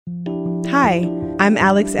Hi, I'm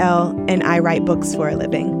Alex L., and I write books for a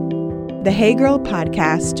living. The Hey Girl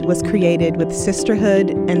podcast was created with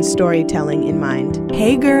sisterhood and storytelling in mind.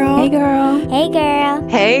 Hey girl! Hey girl! Hey girl!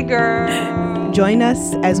 Hey girl! Join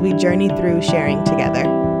us as we journey through sharing together.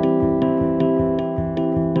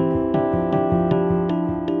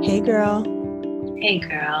 Hey girl! Hey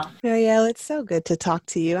girl! Mariel, it's so good to talk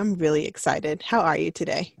to you. I'm really excited. How are you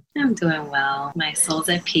today? I'm doing well. My soul's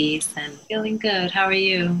at peace and feeling good. How are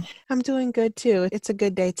you? I'm doing good too. It's a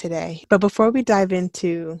good day today. But before we dive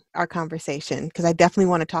into our conversation, because I definitely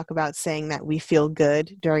want to talk about saying that we feel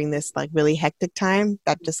good during this really hectic time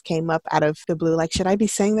that just came up out of the blue. Should I be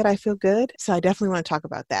saying that I feel good? So I definitely want to talk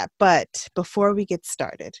about that. But before we get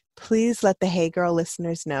started, please let the Hey Girl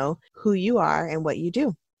listeners know who you are and what you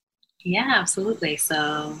do. Yeah, absolutely.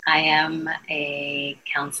 So I am a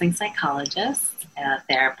counseling psychologist, a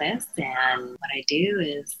therapist, and what I do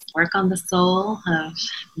is work on the soul of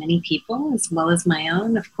many people as well as my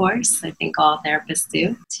own, of course. I think all therapists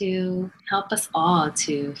do, to help us all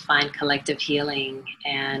to find collective healing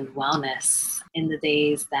and wellness in the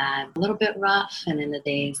days that are a little bit rough and in the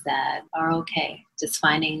days that are okay. Just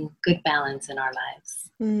finding good balance in our lives.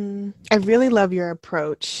 I really love your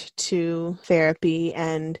approach to therapy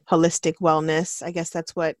and holistic wellness. I guess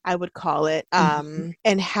that's what I would call it.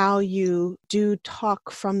 And how you do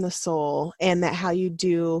talk from the soul, and that how you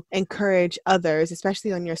do encourage others,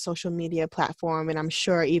 especially on your social media platform, and I'm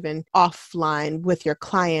sure even offline with your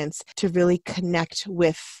clients, to really connect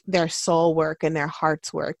with their soul work and their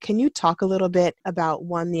heart's work. Can you talk a little bit about,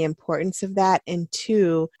 one, the importance of that, and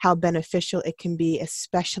two, how beneficial it can be,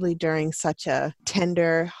 especially during such a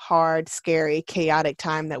tender, hard, scary, chaotic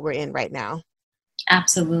time that we're in right now?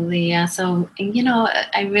 Absolutely. Yeah. So,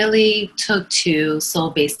 I really took to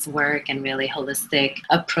soul-based work and really holistic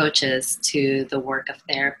approaches to the work of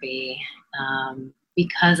therapy.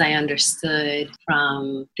 Because I understood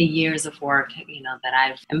from the years of work, that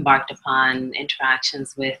I've embarked upon,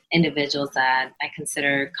 interactions with individuals that I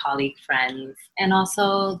consider colleague friends, and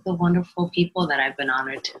also the wonderful people that I've been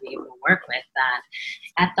honored to be able to work with, that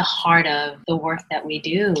at the heart of the work that we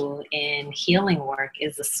do in healing work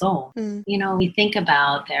is the soul. We think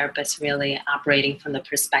about therapists really operating from the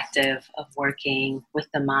perspective of working with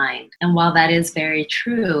the mind. And while that is very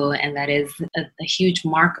true, and that is a huge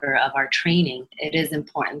marker of our training, it is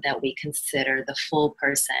important that we consider the full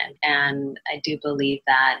person. And I do believe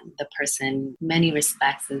that the person, in many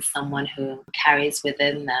respects, is someone who carries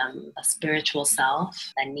within them a spiritual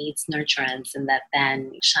self that needs nurturance, and that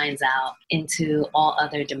then shines out into all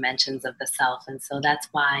other dimensions of the self. And so that's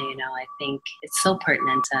why, I think it's so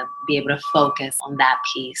pertinent to be able to focus on that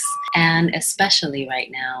piece. And especially right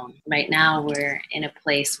now. Right now, we're in a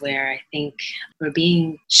place where I think we're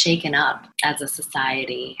being shaken up as a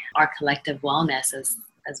society. Our collective wellness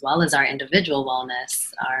as well as our individual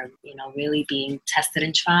wellness are, really being tested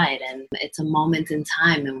and tried. And it's a moment in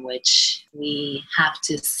time in which we have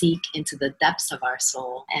to seek into the depths of our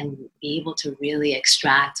soul and be able to really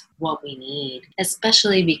extract what we need,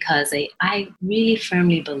 especially because I really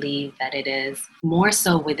firmly believe that it is more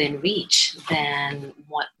so within reach than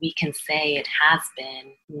what we can say it has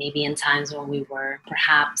been, maybe in times when we were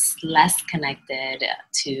perhaps less connected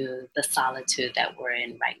to the solitude that we're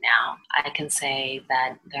in right now. I can say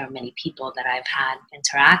that there are many people that I've had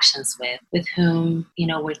interactions with whom,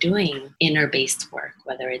 we're doing inner-based work,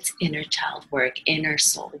 whether it's inner child work, inner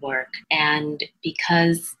soul work. And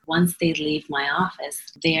because once they leave my office,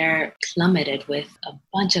 they're plummeted with a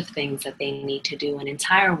bunch of things that they need to do, an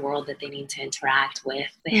entire world that they need to interact with.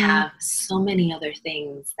 They have so many other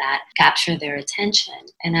things that capture their attention.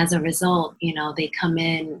 And as a result, they come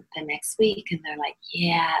in the next week and they're like,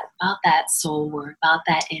 yeah, about that soul work, about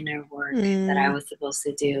that inner work that I was supposed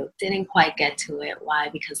to do. Didn't quite get to it. Why?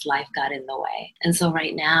 Because life got in the way. And so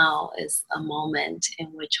right now is a moment in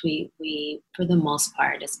which we, for the most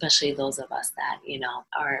part, especially those of us that,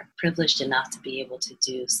 are privileged enough to be able to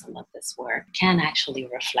do some of this work, can actually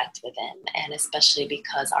reflect within. And especially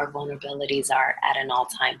because our vulnerabilities are at an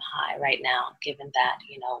all-time high right now, given that,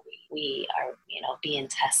 we are, being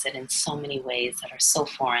tested in so many ways that are so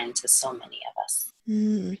foreign to so many of us.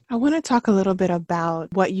 I want to talk a little bit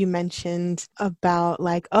about what you mentioned about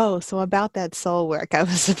about that soul work I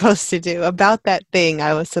was supposed to do, about that thing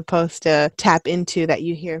I was supposed to tap into that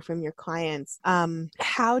you hear from your clients.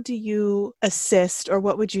 How do you assist, or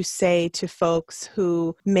what would you say to folks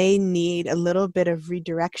who may need a little bit of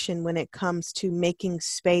redirection when it comes to making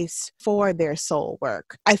space for their soul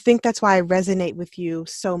work? I think that's why I resonate with you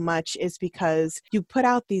so much, is because you put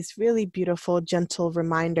out these really beautiful, gentle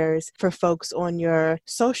reminders for folks on your your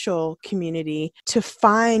social community to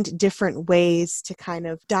find different ways to kind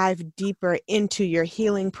of dive deeper into your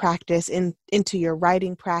healing practice, into your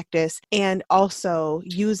writing practice, and also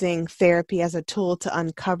using therapy as a tool to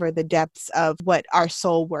uncover the depths of what our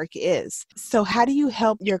soul work is. So how do you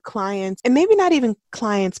help your clients, and maybe not even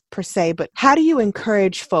clients per se, but how do you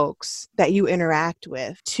encourage folks that you interact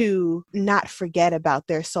with to not forget about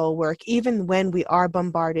their soul work, even when we are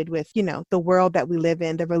bombarded with, the world that we live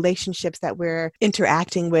in, the relationships that we're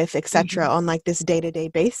interacting with, etc., on like this day-to-day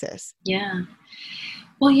basis? Yeah.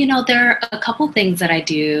 Well, there are a couple things that I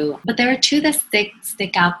do, but there are two that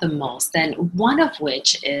stick out the most, and one of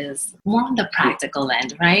which is more on the practical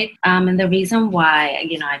end, right? And the reason why,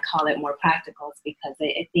 I call it more practical is because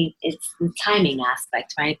I think it's the timing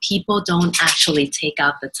aspect, right? People don't actually take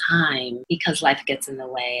out the time because life gets in the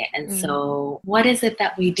way. And so what is it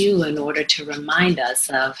that we do in order to remind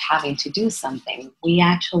us of having to do something? We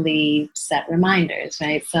actually set reminders,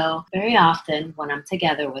 right? So very often when I'm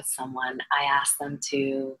together with someone, I ask them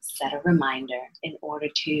to set a reminder in order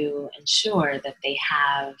to ensure that they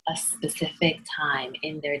have a specific time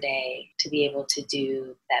in their day to be able to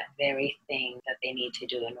do that very thing that they need to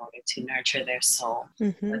do in order to nurture their soul.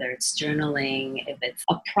 Whether it's journaling, if it's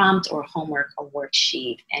a prompt or homework, a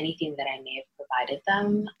worksheet, anything that I may have provided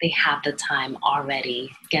them, they have the time already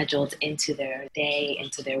scheduled into their day,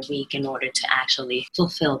 into their week in order to actually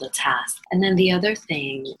fulfill the task. And then the other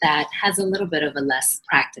thing that has a little bit of a less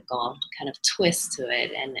practical kind of twist to it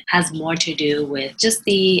and has more to do with just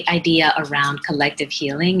the idea around collective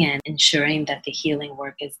healing and ensuring that the healing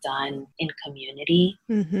work is done in community,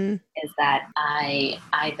 is that I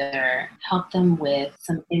either help them with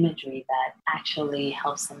some imagery that actually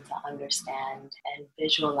helps them to understand and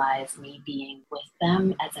visualize me being with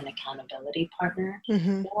them as an accountability partner,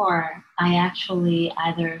 or I actually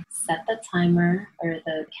either set the timer or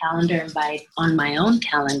the calendar invite on my own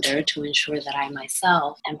calendar to ensure that I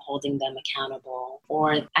myself am holding them accountable,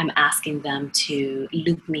 or I'm asking them to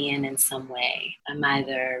loop me in some way. I'm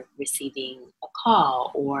either receiving a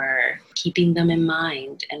call or keeping them in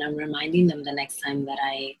mind, and I'm reminding them the next time that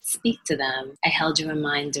I speak to them, I held you in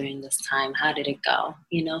mind during this time. How did it go?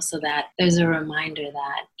 So that there's a reminder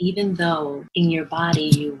that even though in your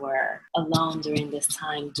body you were alone during this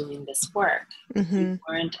time doing this work, you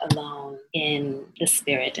weren't alone in the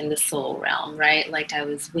spirit, in the soul realm, right? Like I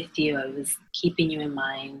was with you, I was keeping you in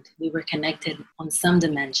mind. We were connected on some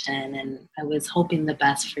dimension, and I was hoping the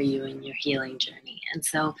best for you in your healing journey. And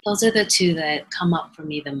so those are the two that come up for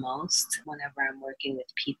me the most whenever I'm working with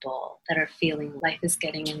people that are feeling life is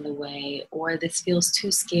getting in the way, or this feels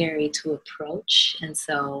too scary to approach. And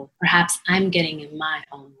so perhaps I'm getting in my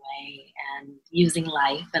own way and using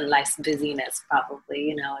life and life's busyness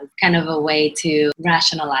probably, as kind of a way to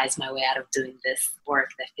rationalize my way out of doing this work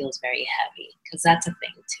that feels very heavy, because that's a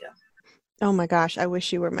thing too. Oh my gosh, I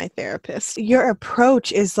wish you were my therapist. Your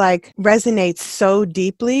approach is resonates so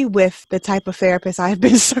deeply with the type of therapist I've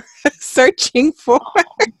been searching for.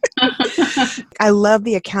 I love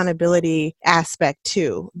the accountability aspect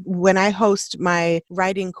too. When I host my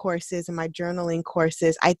writing courses and my journaling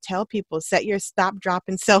courses, I tell people, set your stop, drop,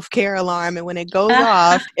 and self-care alarm. And when it goes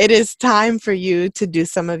off, it is time for you to do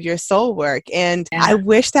some of your soul work. And I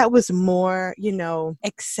wish that was more,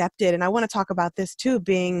 accepted. And I want to talk about this too,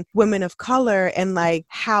 being women of color, and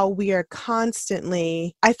how we are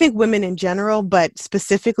constantly, I think women in general, but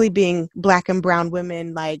specifically being Black and brown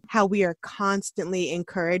women, how we are constantly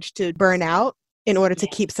encouraged to burn out in order to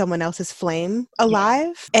keep someone else's flame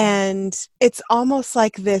alive. And it's almost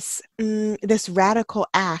like this radical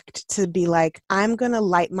act to be I'm going to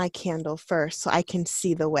light my candle first so I can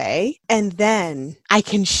see the way. And then I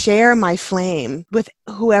can share my flame with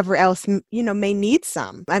whoever else, may need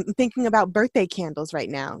some. I'm thinking about birthday candles right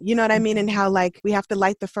now. You know what I mean? And how we have to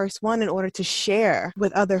light the first one in order to share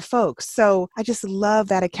with other folks. So I just love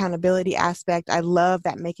that accountability aspect. I love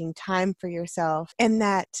that making time for yourself, and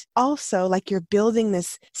that also you're building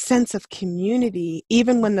this sense of community.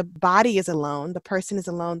 Even when the body is alone, the person is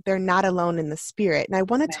alone, they're not alone in the spirit. And I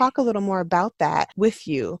want to talk a little more about that with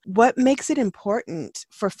you. What makes it important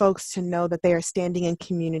for folks to know that they are standing in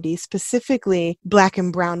community, specifically Black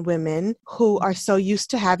and brown women who are so used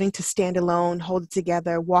to having to stand alone, hold it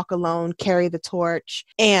together, walk alone, carry the torch,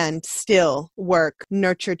 and still work,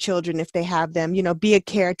 nurture children if they have them, be a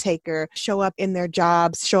caretaker, show up in their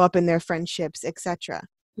jobs, show up in their friendships, etc.?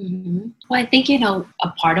 Well, I think, a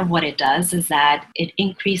part of what it does is that it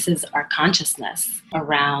increases our consciousness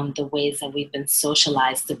around the ways that we've been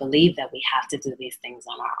socialized to believe that we have to do these things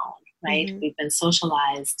on our own, right? We've been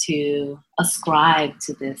socialized to ascribe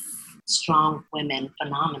to this strong women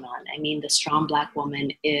phenomenon. I mean, the strong Black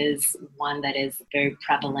woman is one that is very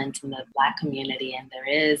prevalent in the Black community, and there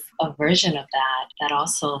is a version of that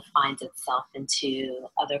also finds itself into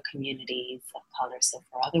other communities of color. So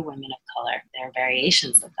for other women of color, there are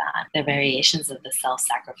variations of that. There are variations of the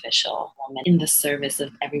self-sacrificial woman in the service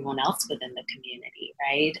of everyone else within the community,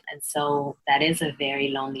 right? And so that is a very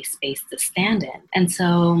lonely space to stand in. And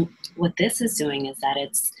so what this is doing is that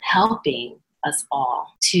it's helping us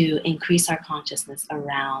all to increase our consciousness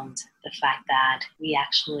around the fact that we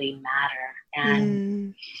actually matter.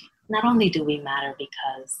 And not only do we matter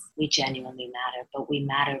because we genuinely matter, but we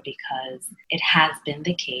matter because it has been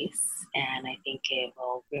the case, and I think it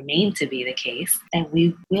will remain to be the case, that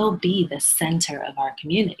we will be the center of our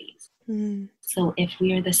communities. So if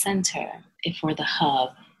we are the center, if we're the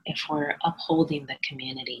hub, if we're upholding the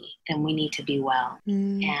community, then we need to be well.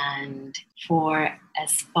 And for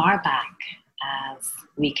as far back as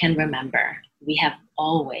we can remember, we have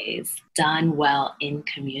always done well in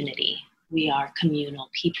community. We are communal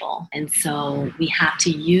people. And so we have to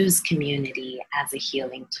use community as a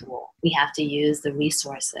healing tool. We have to use the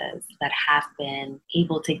resources that have been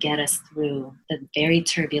able to get us through the very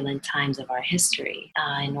turbulent times of our history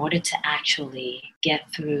in order to actually get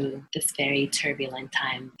through this very turbulent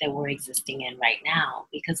time that we're existing in right now.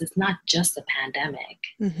 Because it's not just the pandemic.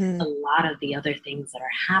 A lot of the other things that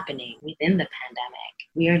are happening within the pandemic.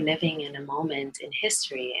 We are living in a moment in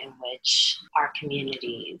history in which our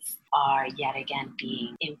communities are yet again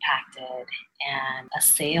being impacted and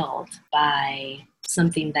assailed by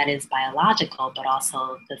something that is biological, but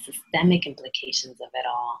also the systemic implications of it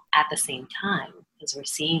all at the same time. Because we're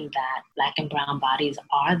seeing that Black and brown bodies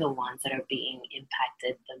are the ones that are being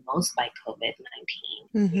impacted the most by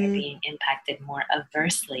COVID-19. We are being impacted more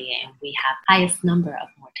adversely, and we have highest number of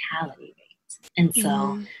mortality rates. And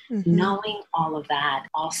so knowing all of that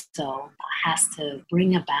also has to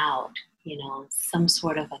bring about some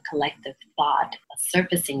sort of a collective thought, a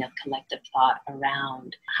surfacing of collective thought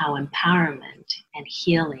around how empowerment and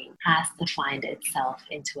healing has to find itself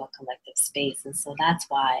into a collective space. And so that's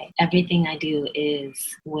why everything I do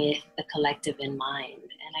is with the collective in mind.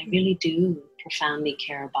 And I really do profoundly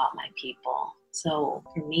care about my people. So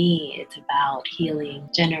for me, it's about healing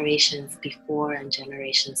generations before and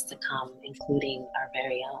generations to come, including our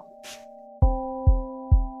very own.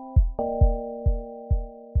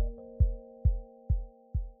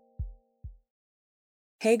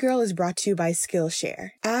 Hey Girl is brought to you by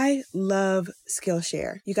Skillshare. I love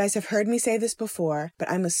Skillshare. You guys have heard me say this before, but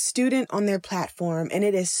I'm a student on their platform, and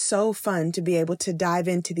it is so fun to be able to dive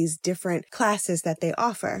into these different classes that they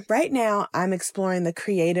offer. Right now, I'm exploring the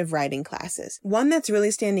creative writing classes. One that's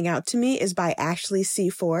really standing out to me is by Ashley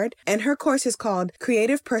C. Ford, and her course is called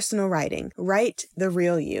Creative Personal Writing, Write the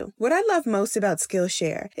Real You. What I love most about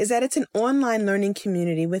Skillshare is that it's an online learning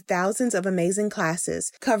community with thousands of amazing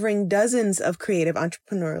classes covering dozens of creative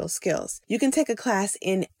entrepreneurial skills. You can take a class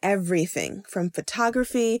in everything from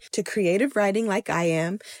photography to creative writing like I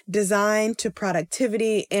am, design to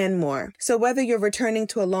productivity, and more. So whether you're returning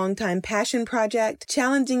to a long-time passion project,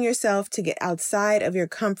 challenging yourself to get outside of your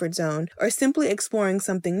comfort zone, or simply exploring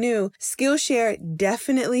something new, Skillshare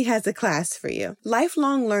definitely has a class for you.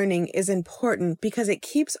 Lifelong learning is important because it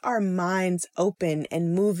keeps our minds open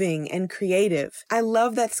and moving and creative. I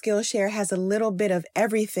love that Skillshare has a little bit of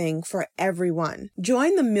everything for everyone. Join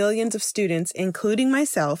the millions of students, including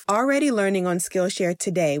myself, already learning on Skillshare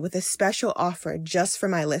today with a special offer just for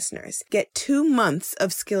my listeners. Get 2 months of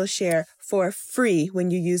Skillshare for free when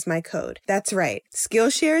you use my code. That's right.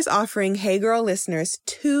 Skillshare is offering Hey Girl listeners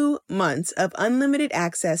 2 months of unlimited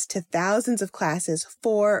access to thousands of classes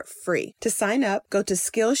for free. To sign up, go to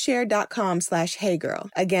Skillshare.com/HeyGirl.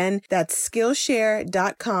 Again, that's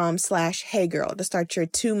Skillshare.com/HeyGirl to start your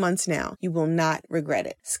 2 months now. You will not regret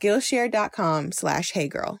it.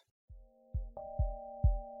 Skillshare.com/HeyGirl.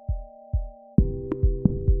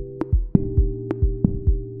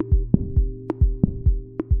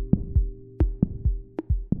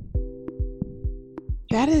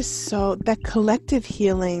 That collective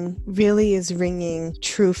healing really is ringing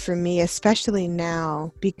true for me, especially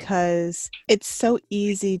now, because it's so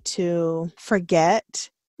easy to forget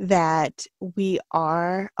that we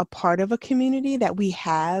are a part of a community, that we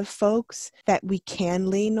have folks that we can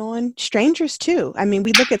lean on, strangers too. I mean,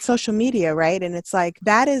 we look at social media, right? And it's like,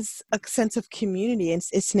 that is a sense of community.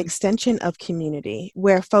 It's an extension of community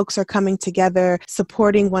where folks are coming together,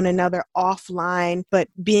 supporting one another offline, but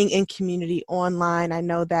being in community online. I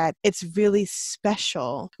know that it's really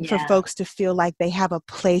special for folks to feel like they have a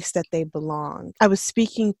place that they belong. I was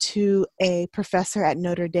speaking to a professor at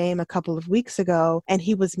Notre Dame a couple of weeks ago, and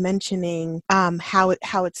he was was mentioning how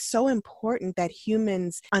it's so important that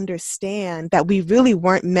humans understand that we really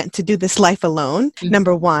weren't meant to do this life alone,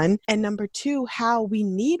 number one. And number two, how we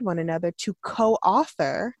need one another to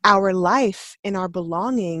co-author our life and our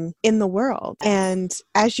belonging in the world. And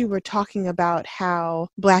as you were talking about how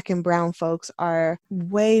Black and brown folks are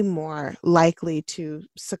way more likely to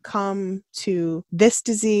succumb to this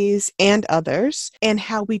disease and others, and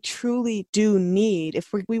how we truly do need,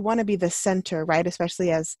 if we want to be the center, right,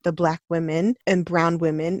 especially as the Black women and brown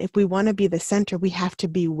women, if we want to be the center, we have to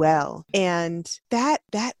be well. And that,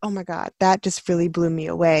 oh my God, that just really blew me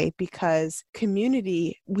away, because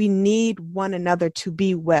community, we need one another to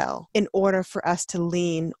be well in order for us to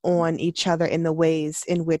lean on each other in the ways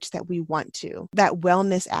in which that we want to. That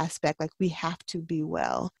wellness aspect, like we have to be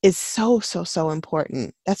well, is so, so, so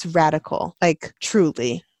important. That's radical, like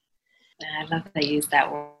truly. I love that you use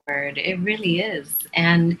that word. It really is.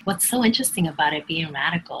 And what's so interesting about it being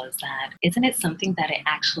radical is that, isn't it something that it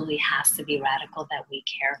actually has to be radical that we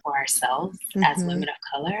care for ourselves as women of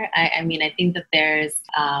color? I mean, I think that there's,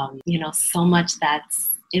 so much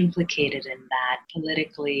that's implicated in that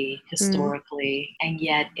politically, historically, and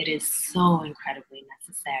yet it is so incredibly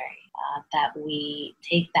necessary that we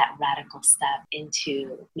take that radical step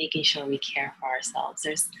into making sure we care for ourselves.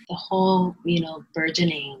 There's the whole,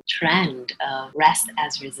 burgeoning trend of rest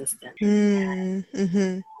as resistance. And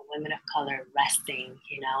women of color resting,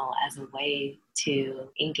 as a way to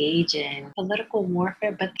engage in political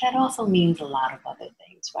warfare, but that also means a lot of other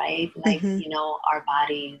things, right? Like, our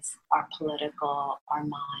bodies are political, our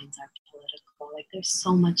minds are political. Like there's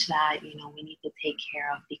so much that, we need to take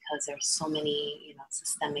care of, because there's so many,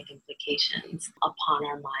 systemic implications upon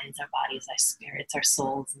our minds, our bodies, our spirits, our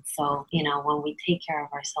souls. And so, when we take care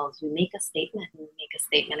of ourselves, we make a statement. We make a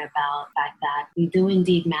statement about the fact that we do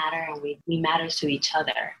indeed matter, and we matter to each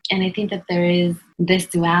other. And I think that there is this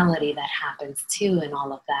duality that happens too in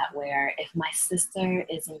all of that, where if my sister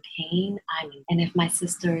is in pain, I'm in. And if my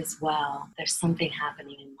sister is well, there's something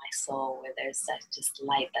happening in my soul where there's that just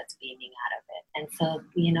light that's beaming out of it. And so,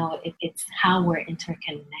 it's how we're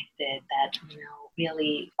interconnected that,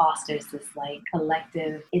 really fosters this like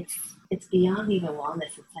collective, it's beyond even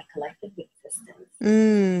wellness, it's like collective existence.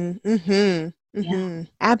 Yeah.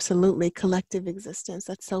 Absolutely. Collective existence.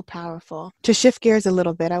 That's so powerful. To shift gears a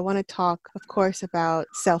little bit, I want to talk, of course, about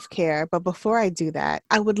self-care. But before I do that,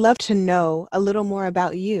 I would love to know a little more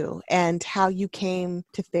about you and how you came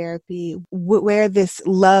to therapy, where this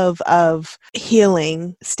love of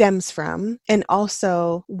healing stems from, and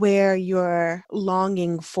also where your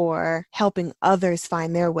longing for helping others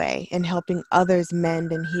find their way and helping others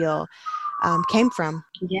mend and heal came from.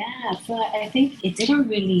 Yeah, so I think it didn't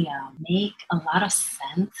really make a lot of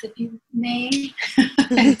sense, if you may,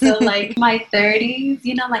 until like my 30s.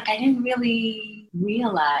 I didn't really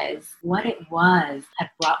realize what it was had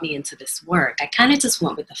brought me into this work. I kind of just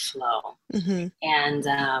went with the flow. And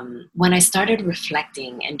when I started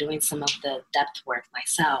reflecting and doing some of the depth work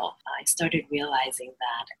myself, I started realizing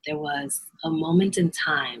that there was a moment in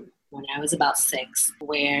time when I was about 6,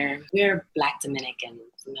 where we're Black Dominicans.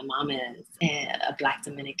 My mom is a Black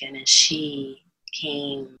Dominican, and she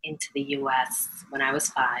came into the U.S. when I was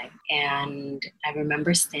 5. And I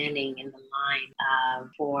remember standing in the line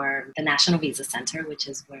for the National Visa Center, which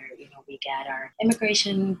is where, we get our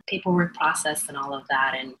immigration paperwork processed and all of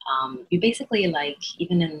that. And you basically, like,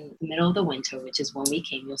 even in the middle of the winter, which is when we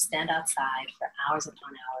came, you'll stand outside for hours upon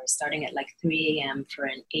hours, starting at like 3 a.m. for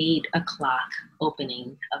an 8 o'clock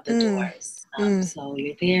opening of the doors. So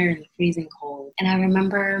you're there in the freezing cold. And I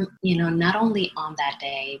remember, not only on that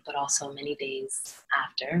day, but also many days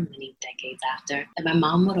after, many decades after, that my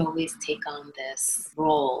mom would always take on this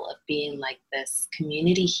role of being like this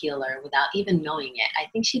community healer without even knowing it. I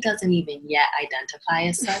think she doesn't even yet identify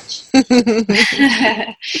as such.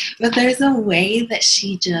 But there's a way that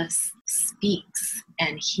she just speaks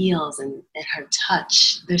and heals, and her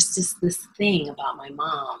touch. There's just this thing about my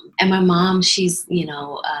mom. And my mom, she's,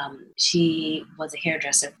 she was a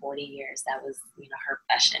hairdresser 40 years. That was, her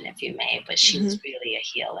profession, if you may, but she was really a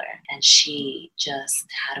healer. And she just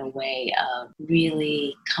had a way of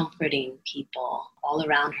really comforting people all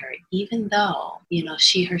around her, even though,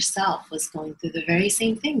 she herself was going through the very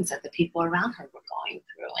same things that the people around her were going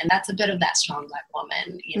through. And that's a bit of that strong Black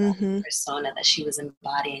woman, persona that she was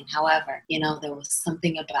embodying. However, there was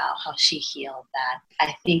something about how she healed that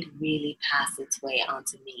I think really passed its way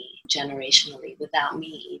onto me generationally without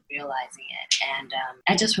me realizing it. And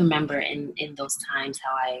I just remember in those times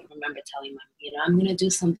how I remember telling my, I'm going to do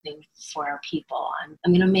something for our people.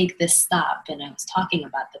 I'm going to make this stop. And I was talking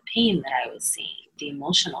about the pain that I was seeing, the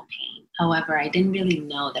emotional pain. However, I didn't really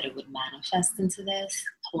know that it would manifest into this.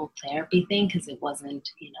 whole therapy thing because it wasn't,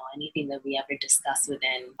 anything that we ever discussed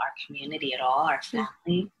within our community at all, our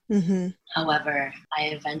family. Mm-hmm. However, I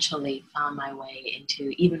eventually found my way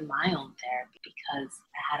into even my own therapy because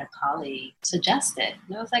I had a colleague suggest it.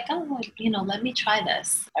 And I was like, oh, let me try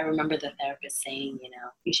this. I remember the therapist saying,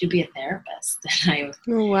 you should be a therapist. And I was,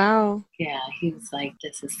 Oh, wow. yeah, he was like,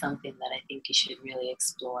 this is something that I think you should really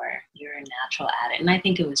explore. You're a natural at it. And I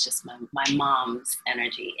think it was just my mom's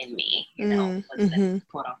energy in me, was the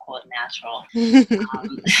quote unquote natural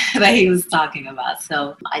that he was talking about.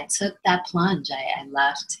 So I took that plunge. I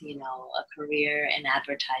left, a career in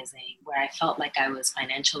advertising where I felt like I was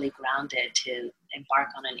financially grounded to embark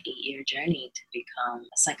on an 8-year journey to become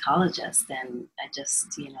a psychologist. And I just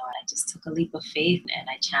took a leap of faith and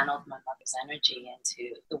I channeled my mother's energy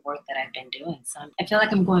into the work that I've been doing. So I feel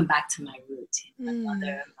like I'm going back to my roots. My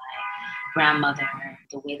mother, my grandmother,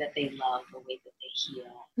 the way that they love, the way that they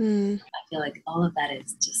heal. I feel like all of that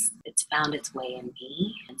is just, it's found its way in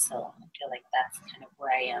me. And so I feel like that's kind of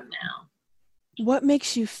where I am now. What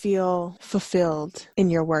makes you feel fulfilled in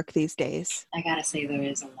your work these days? I gotta say there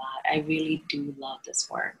is a lot. I really do love this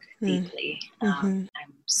work deeply. I'm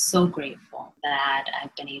so grateful that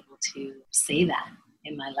I've been able to say that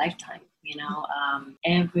in my lifetime.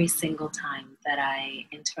 Every single time that I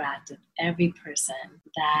interact with every person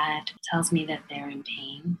that tells me that they're in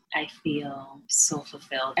pain, I feel so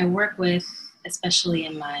fulfilled. I work with, especially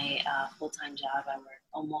in my full-time job, I work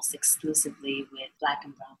almost exclusively with Black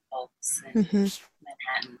and Brown folks in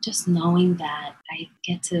Manhattan. Just knowing that I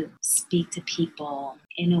get to speak to people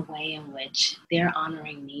in a way in which they're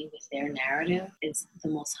honoring me with their narrative is the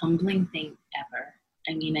most humbling thing ever.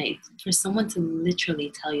 I mean, for someone to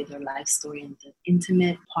literally tell you their life story and the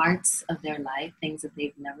intimate parts of their life, things that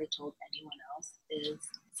they've never told anyone else, is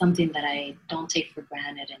something that I don't take for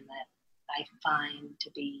granted and that I find to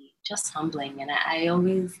be just humbling. And I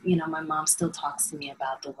always, my mom still talks to me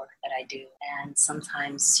about the work that I do. And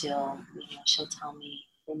sometimes she'll tell me,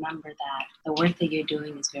 remember that the work that you're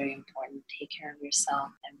doing is very important. Take care of yourself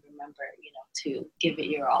and remember, to give it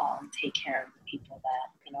your all and take care of the people that,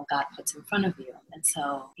 God puts in front of you. And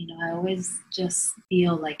so, I always just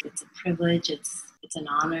feel like it's a privilege. It's an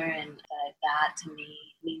honor, and that to me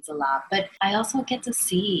means a lot. But I also get to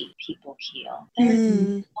see people heal. There is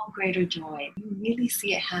no greater joy. You really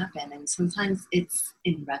see it happen. And sometimes it's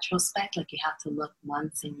in retrospect, like you have to look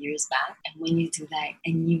months and years back. And when you do that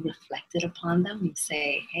and you reflected upon them, you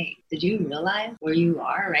say, hey, did you realize where you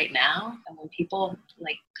are right now? And when people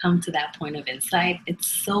come to that point of insight, it's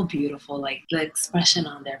so beautiful. Like the expression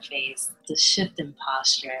on their face, the shift in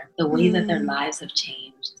posture, the way that their lives have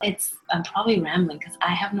changed. I'm probably rambling because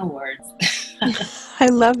I have no words. I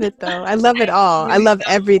love it though. I love it all. I love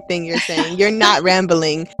everything you're saying. You're not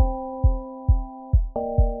rambling.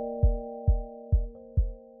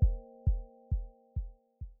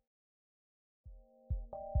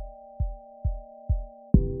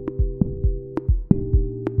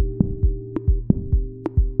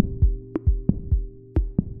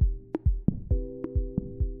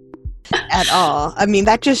 At all. I mean,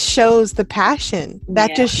 that just shows the passion.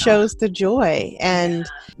 That just shows the joy. And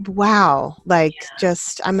wow,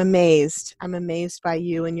 I'm amazed. I'm amazed by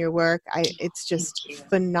you and your work. It's just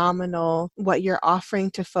phenomenal what you're offering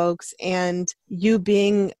to folks. And you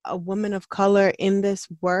being a woman of color in this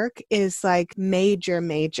work is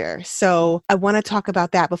major. So I want to talk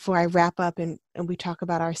about that before I wrap up and we talk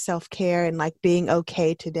about our self-care and being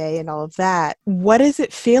okay today and all of that. What is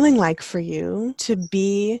it feeling like for you to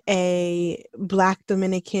be a Black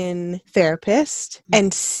Dominican therapist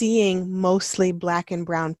and seeing mostly Black and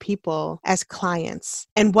brown people as clients?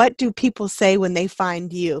 And what do people say when they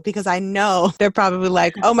find you? Because I know they're probably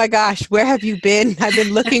like, oh my gosh, where have you been? I've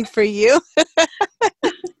been looking for you.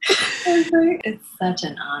 It's such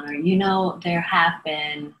an honor. There have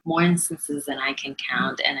been more instances than I can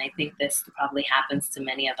count. And I think this probably happens to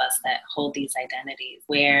many of us that hold these identities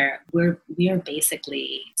where we are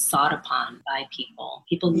basically sought upon by people.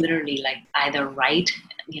 People literally either write,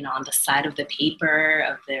 on the side of the paper,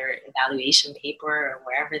 of their evaluation paper or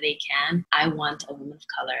wherever they can, I want a woman of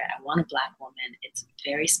color. I want a Black woman. It's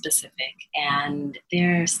very specific. And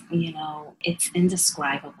there's, it's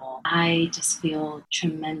indescribable. I just feel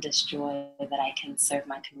tremendous joy that I can serve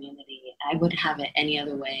my community. I wouldn't have it any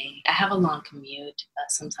other way. I have a long commute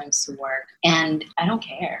sometimes to work, and I don't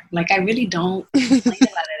care. I really don't complain about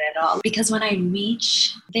it at all. Because when I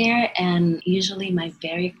reach there, and usually my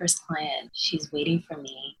very first client, she's waiting for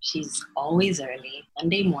me. She's always early,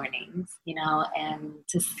 Monday mornings, and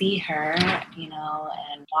to see her,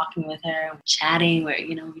 and walking with her, chatting, where,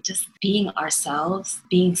 we just being ourselves,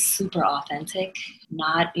 being super authentic,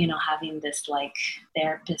 not, having this like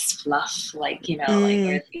therapist fluff,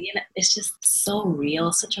 it's just so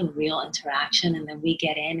real, such a real interaction. And then we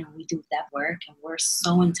get in and we do that work and we're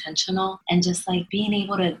so intentional, and just like being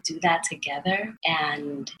able to do that together.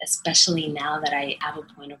 And especially now that I have a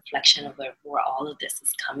point of reflection of where all of this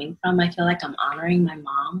is coming from, I feel like I'm honoring my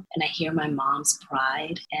mom, and I hear my mom's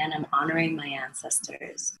pride, and I'm honoring my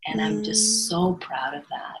ancestors, and I'm just so proud of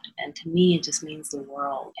that. And to me, it just means the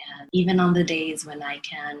world. And even on the days when I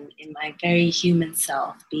can, in my very human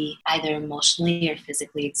self, be either emotionally or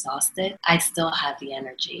physically exhausted, I still have the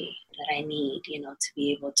energy that I need, to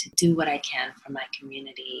be able to do what I can for my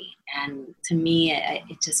community. And to me,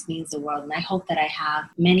 it just means the world. And I hope that I have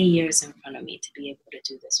many years in front of me to be able to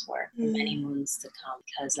do this work for many moons to come,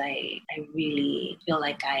 because I really feel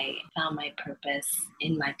like I found my purpose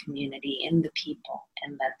in my community, in the people,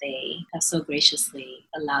 and that they have so graciously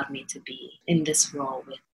allowed me to be in this role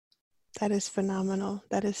with. That is phenomenal.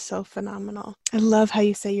 That is so phenomenal. I love how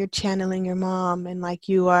you say you're channeling your mom and like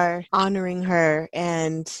you are honoring her.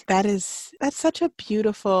 And that's such a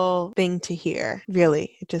beautiful thing to hear.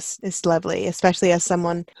 Really. It's lovely, especially as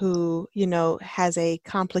someone who, has a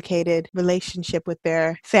complicated relationship with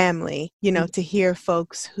their family, to hear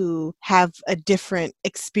folks who have a different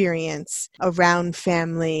experience around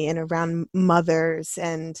family and around mothers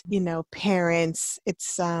and, parents.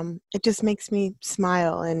 It just makes me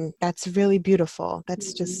smile, and that's really beautiful.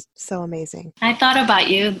 That's just so amazing. I thought about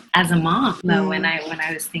you as a mom, though, when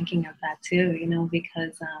I was thinking of that too,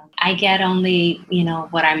 because I get only,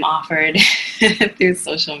 what I'm offered through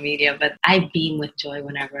social media, but I beam with joy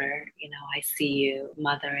whenever, I see you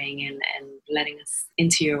mothering and letting us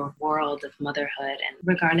into your world of motherhood. And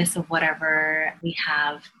regardless of whatever we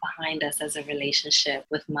have behind us as a relationship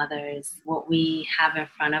with mothers, what we have in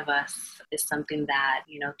front of us is something that,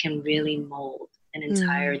 can really mold an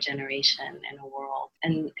entire generation and a world.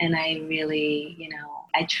 And I really,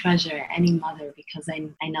 I treasure any mother, because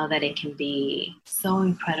I know that it can be so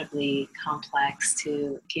incredibly complex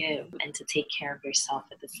to give and to take care of yourself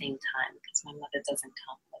at the same time, because my mother doesn't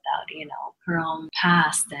come without, her own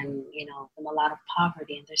past and, from a lot of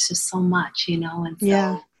poverty. And there's just so much, and so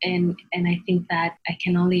Yeah. And I think that I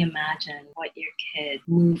can only imagine what your kids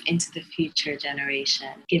move into the future generation,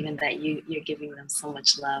 given that you're giving them so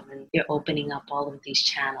much love and you're opening up all of these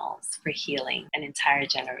channels for healing an entire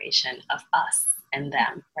generation of us and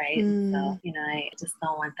them, right? So, I just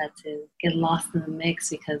don't want that to get lost in the mix,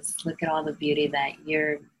 because look at all the beauty that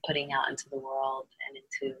you're putting out into the world and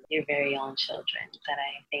into your very own children, that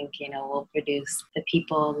I think, will produce the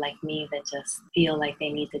people like me that just feel like they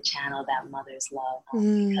need to channel that mother's love,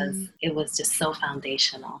 because it was just so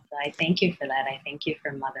foundational. So I thank you for that. I thank you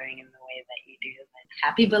for mothering in the way that you do. And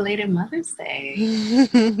happy belated Mother's Day.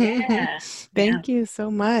 Yeah. Thank you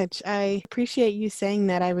so much. I appreciate you saying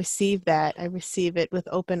that. I receive that. I receive it with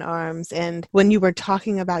open arms. And when you were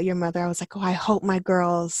talking about your mother, I was like, oh, I hope my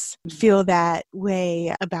girls feel that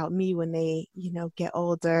way about me when they, get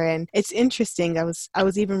older. And it's interesting. I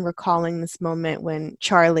was even recalling this moment when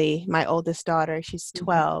Charlie, my oldest daughter, she's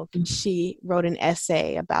 12, she wrote an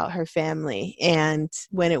essay about her family. And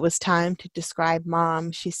when it was time to describe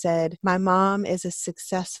mom, she said, my mom is a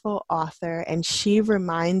successful author, and she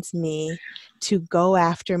reminds me to go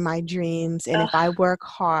after my dreams. And if I work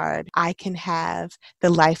hard, I can have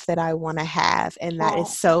the life that I want to have. And that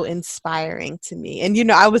is so inspiring to me.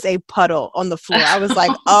 And, I was a puddle on the floor. I was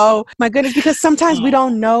like, oh my goodness, because sometimes we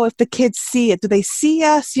don't know if the kids see it. Do they see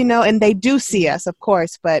us? And they do see us, of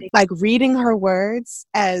course. But like reading her words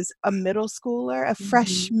as a middle schooler, a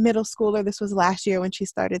fresh middle schooler, this was last year when she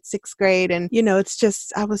started 6th grade. And, it's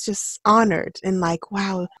just, I was just honored and like,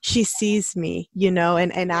 wow, she sees me,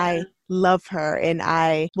 and I love her, and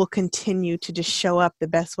I will continue to just show up the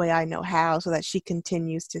best way I know how, so that she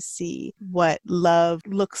continues to see what love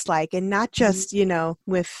looks like, and not just,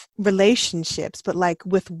 with relationships, but like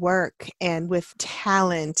with work and with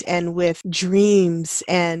talent and with dreams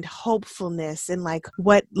and hopefulness, and like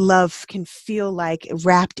what love can feel like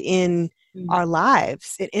wrapped in our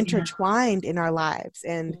lives, it intertwined in our lives.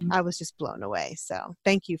 And I was just blown away. So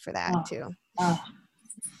thank you for that too.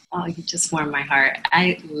 Oh, you just warmed my heart.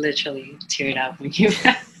 I literally teared up when you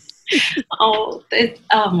oh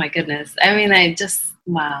my goodness. I mean,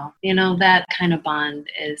 wow. That kind of bond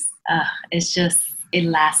is, it's just it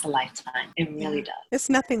lasts a lifetime. It really Yeah. does. It's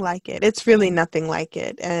nothing like it. It's really nothing like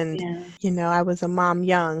it. And, Yeah. I was a mom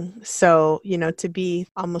young. So, to be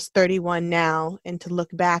almost 31 now and to look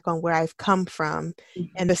back on where I've come from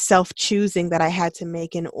and the self-choosing that I had to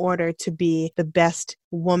make in order to be the best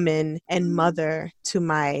woman and mother to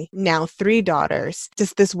my now 3 daughters.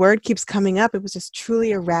 Just this word keeps coming up. It was just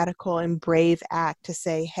truly a radical and brave act to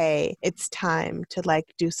say, hey, it's time to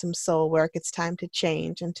do some soul work. It's time to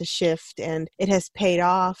change and to shift. And it has paid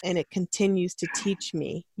off, and it continues to teach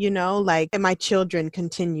me, and my children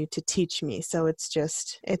continue to teach me. So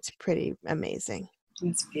it's pretty amazing.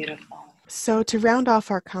 It's beautiful. So to round off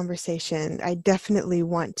our conversation, I definitely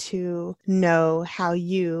want to know how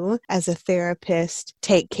you, as a therapist,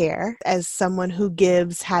 take care. As someone who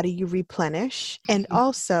gives, how do you replenish? And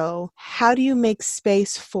also, how do you make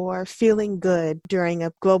space for feeling good during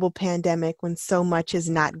a global pandemic when so much is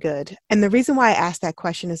not good? And the reason why I asked that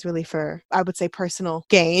question is really for, I would say, personal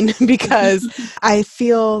gain, because I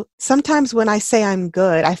feel sometimes when I say I'm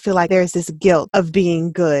good, I feel like there's this guilt of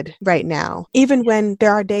being good right now, even when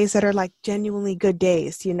there are days that are genuinely good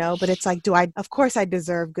days, but it's of course I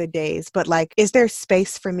deserve good days, but is there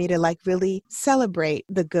space for me to really celebrate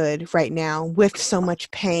the good right now with so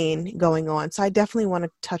much pain going on? So I definitely want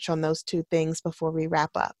to touch on those two things before we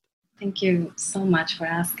wrap up. Thank you so much for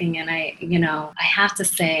asking. And I have to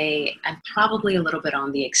say, I'm probably a little bit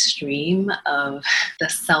on the extreme of the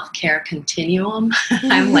self-care continuum.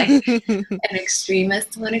 I'm an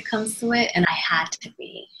extremist when it comes to it, and I had to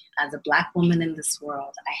be. As a Black woman in this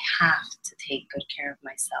world, I have to take good care of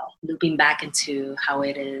myself. Looping back into how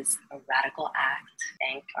it is a radical act.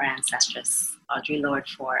 Thank our ancestress, Audre Lorde,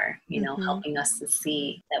 for, helping us to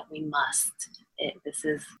see that we must.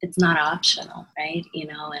 It's not optional, right?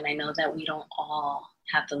 And I know that we don't all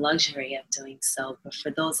have the luxury of doing so, but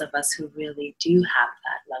for those of us who really do have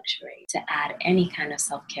that luxury to add any kind of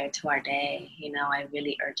self-care to our day, I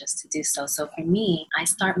really urge us to do so. So for me, I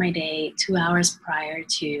start my day 2 hours prior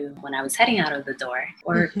to when I was heading out of the door,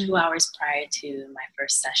 or 2 hours prior to my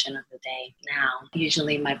first session of the day. Now,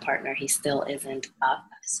 usually my partner, he still isn't up,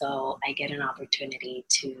 so I get an opportunity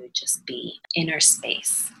to just be inner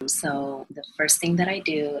space. So the first thing that I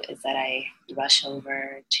do is that I rush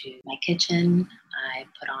over to my kitchen. I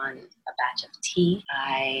put on a batch of tea.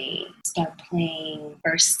 I start playing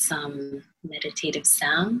first some meditative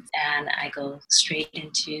sounds, and I go straight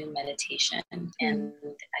into meditation. And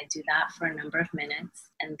I do that for a number of minutes.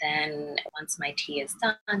 And then once my tea is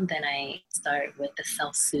done, then I start with the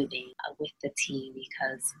self-soothing with the tea,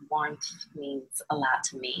 because warmth means a lot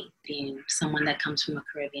to me. Being someone that comes from a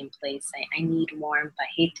Caribbean place, I need warmth. I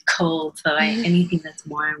hate the cold. So anything that's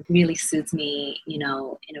warm really soothes me,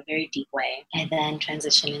 in a very deep way. I then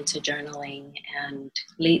transition into journaling. And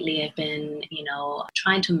lately I've been,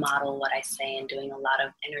 trying to model what I say and doing a lot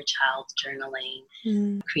of inner child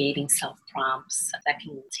journaling, creating self-prompts that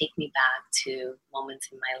can take me back to moments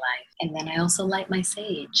in my life. And then I also light my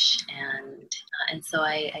sage. And so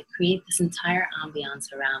I create this entire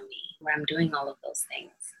ambiance around me where I'm doing all of those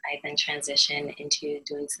things. I then transition into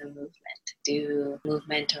doing some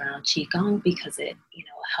movement around Qigong, because it,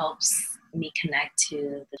 helps me connect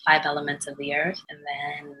to the 5 elements of the earth. And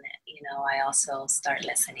then, I also start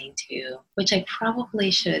listening to, which I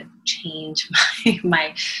probably should change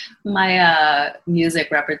my music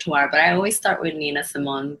repertoire, but I always start with Nina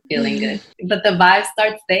Simone, Feeling Good. But the vibe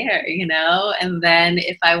starts there, and then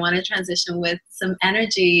if I want to transition with some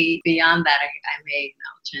energy beyond that, I may,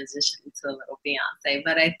 transition to a little Beyonce.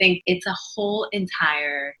 But I think it's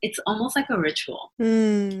it's almost like a ritual.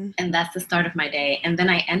 And that's the start of my day. And then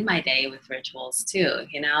I end my day with rituals too,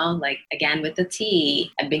 again, with the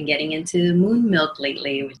tea. I've been getting into moon milk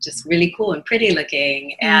lately, which is really cool and pretty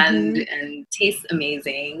looking and tastes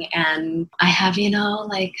amazing. And I have,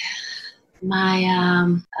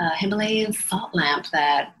 my Himalayan salt lamp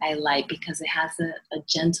that I light, because it has a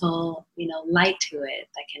gentle, light to it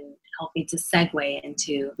that can help me to segue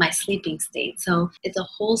into my sleeping state. So it's a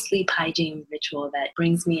whole sleep hygiene ritual that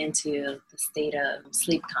brings me into the state of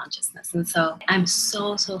sleep consciousness. And so I'm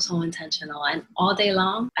so intentional. And all day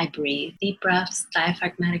long, I breathe deep breaths,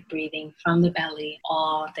 diaphragmatic breathing from the belly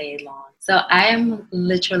all day long. So I am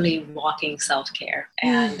literally walking self-care.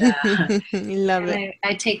 And love it.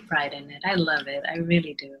 I take pride in it. I love it. I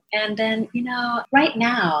really do. And then, right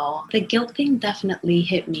now, the guilt thing definitely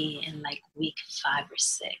hit me in week 5 or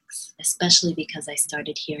 6, especially because I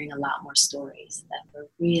started hearing a lot more stories that were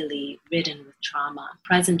really ridden with trauma,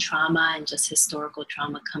 present trauma and just historical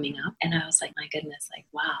trauma coming up. And I was like, my goodness,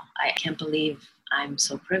 wow, I can't believe I'm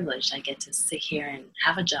so privileged. I get to sit here and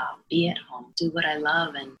have a job, be at home, do what I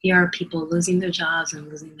love. And here are people losing their jobs and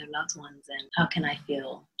losing their loved ones. And how can I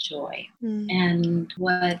feel joy? And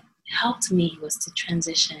what helped me was to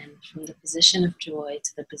transition from the position of joy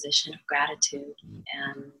to the position of gratitude,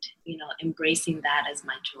 and embracing that as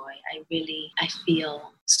my joy. I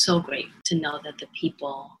feel so grateful to know that the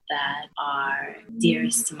people that are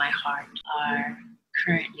dearest to my heart are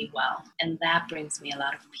currently well, and that brings me a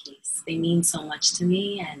lot of peace. They mean so much to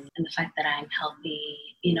me, and the fact that I'm healthy,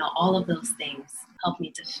 all of those things help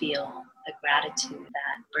me to feel the gratitude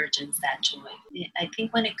that burgeons that joy. I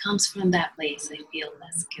think when it comes from that place, I feel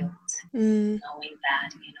less guilt, knowing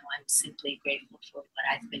that, I'm simply grateful for what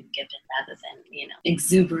I've been given rather than,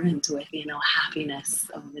 exuberant with, happiness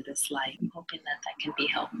over this life. I'm hoping that can be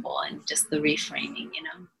helpful, and just the reframing.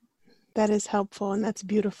 That is helpful, and that's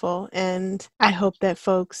beautiful. And I hope that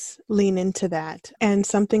folks lean into that. And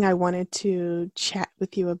something I wanted to chat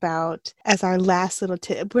with you about as our last little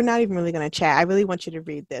tip. We're not even really going to chat. I really want you to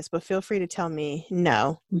read this, but feel free to tell me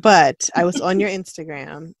no. But I was on your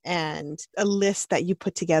Instagram, and a list that you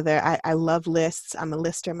put together. I love lists. I'm a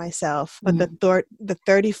lister myself. But the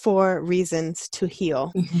 34 reasons to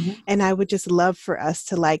heal. And I would just love for us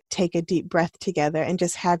to take a deep breath together and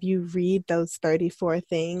just have you read those 34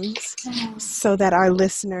 things, so that our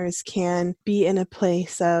listeners can be in a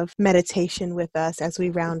place of meditation with us as we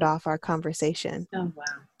round off our conversation. Oh, wow.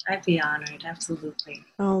 I'd be honored. Absolutely.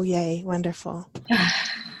 Oh, yay. Wonderful.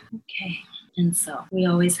 Okay. And so we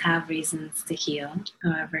always have reasons to heal.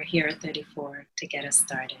 However, here are 34 to get us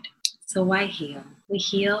started. So why heal? We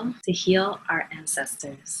heal to heal our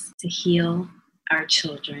ancestors, to heal our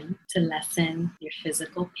children, to lessen your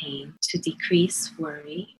physical pain, to decrease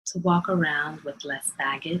worry, to walk around with less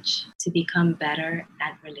baggage, to become better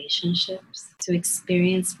at relationships, to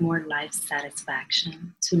experience more life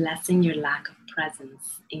satisfaction, to lessen your lack of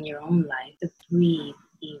presence in your own life, to breathe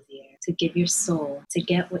easier, to give your soul, to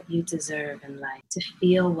get what you deserve in life, to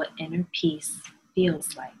feel what inner peace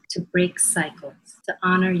feels like, to break cycles, to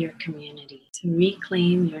honor your community, to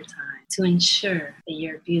reclaim your time, to ensure that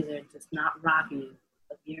your abuser does not rob you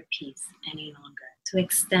of your peace any longer, to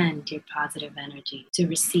extend your positive energy, to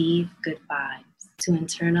receive good vibes, to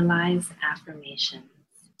internalize affirmations,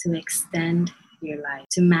 to extend your life,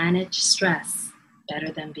 to manage stress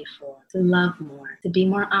better than before, to love more, to be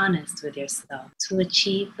more honest with yourself, to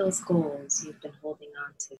achieve those goals you've been holding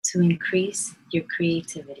on to increase your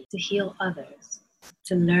creativity, to heal others,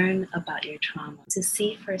 to learn about your trauma, to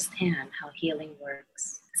see firsthand how healing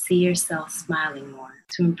works, see yourself smiling more,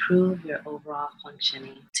 to improve your overall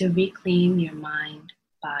functioning, to reclaim your mind,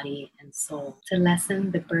 body, and soul, to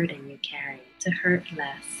lessen the burden you carry, to hurt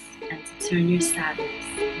less, and to turn your sadness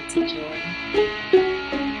into joy.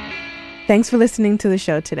 Thanks for listening to the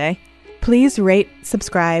show today. Please rate,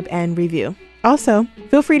 subscribe, and review. Also,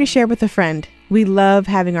 feel free to share with a friend. We love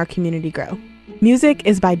having our community grow. Music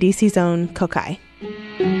is by DC's own Kokai.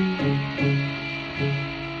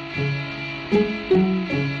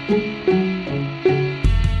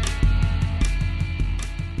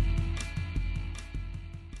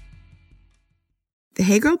 The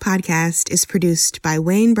Hey Girl podcast is produced by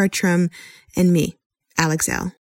Wayne Bertram and me, Alex L.